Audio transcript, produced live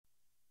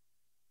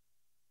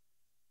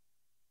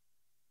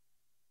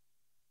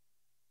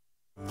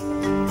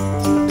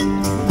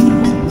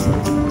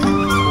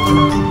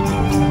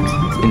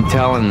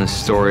telling the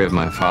story of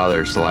my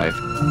father's life,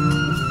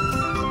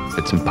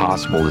 it's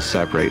impossible to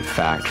separate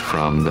fact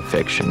from the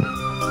fiction,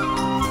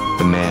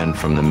 the man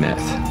from the myth.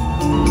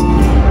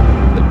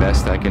 The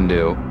best I can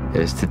do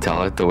is to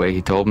tell it the way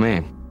he told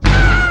me.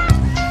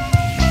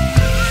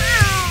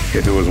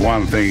 If there was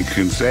one thing you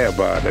can say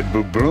about it,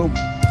 Bloom,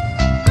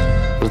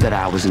 was that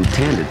I was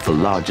intended for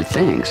larger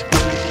things.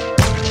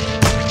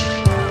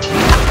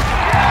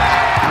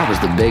 I was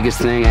the biggest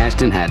thing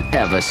Ashton had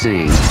ever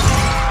seen.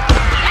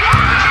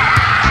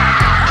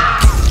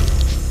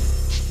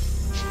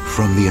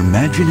 From the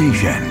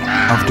imagination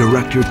of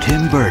director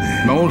Tim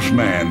Burton. most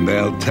men,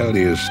 they'll tell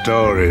you a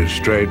story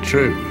straight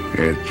true.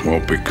 It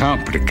won't be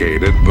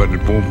complicated, but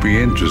it won't be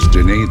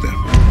interesting either.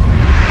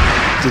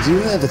 Did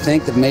you ever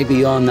think that maybe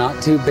you're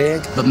not too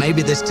big, but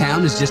maybe this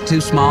town is just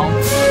too small?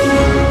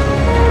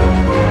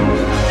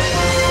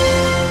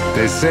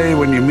 They say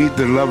when you meet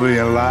the love of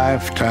your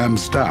life, time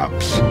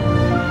stops.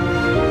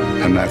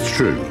 And that's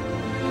true.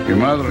 Your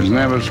mother was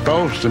never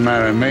supposed to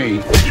marry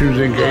me. She was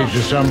engaged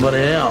to somebody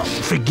else.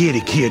 Forget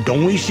it, kid.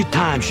 Don't waste your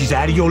time. She's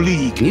out of your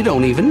league. You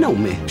don't even know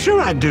me. Sure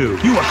I do.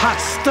 You were hot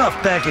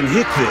stuff back in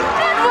Hickville.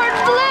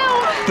 Edward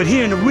Blue! But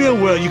here in the real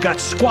world, you got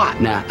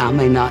squat. Now, I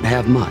may not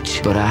have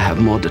much, but I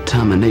have more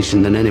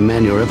determination than any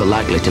man you're ever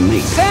likely to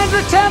meet.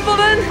 Sandra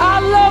Templeton, I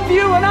love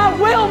you and I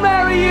will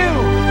marry you!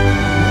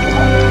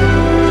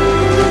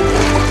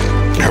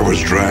 I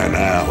was drying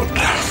out.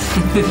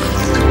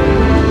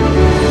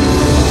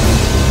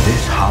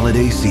 This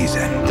holiday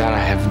season, Dad, I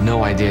have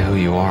no idea who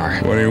you are.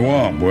 What do you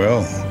want,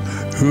 Will?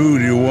 Who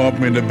do you want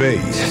me to be?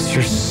 Just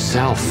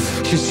yourself.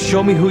 Just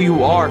show me who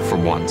you are for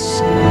once.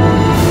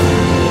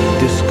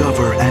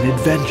 discover an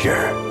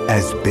adventure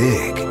as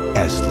big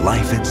as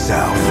life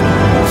itself.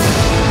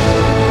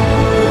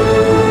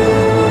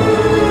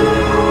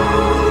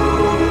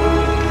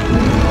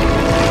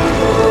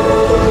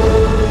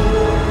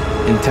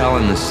 In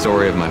telling the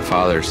story of my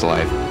father's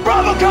life,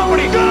 Bravo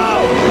Company,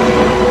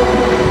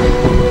 go!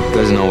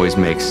 doesn't always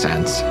make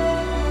sense.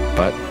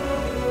 But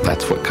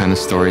that's what kind of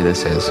story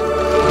this is.